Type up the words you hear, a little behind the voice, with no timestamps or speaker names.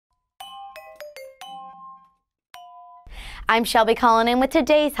I'm Shelby calling in with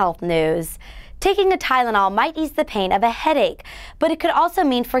today's health news. Taking a Tylenol might ease the pain of a headache, but it could also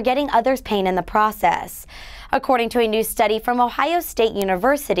mean forgetting others' pain in the process. According to a new study from Ohio State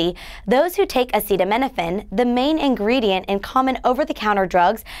University, those who take acetaminophen, the main ingredient in common over-the-counter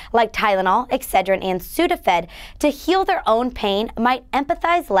drugs like Tylenol, Excedrin, and Sudafed, to heal their own pain might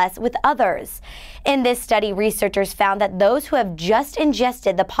empathize less with others. In this study, researchers found that those who have just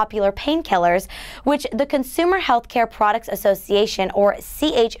ingested the popular painkillers, which the Consumer Healthcare Products Association, or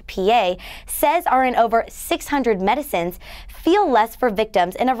CHPA, says are in over 600 medicines, feel less for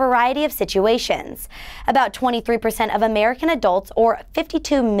victims in a variety of situations. About 23% of American adults, or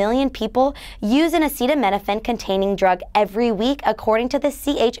 52 million people, use an acetaminophen-containing drug every week, according to the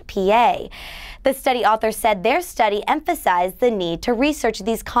CHPA. The study authors said their study emphasized the need to research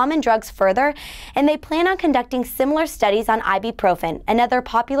these common drugs further, and they plan on conducting similar studies on ibuprofen, another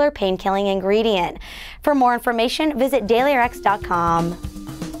popular pain-killing ingredient. For more information, visit dailyrx.com.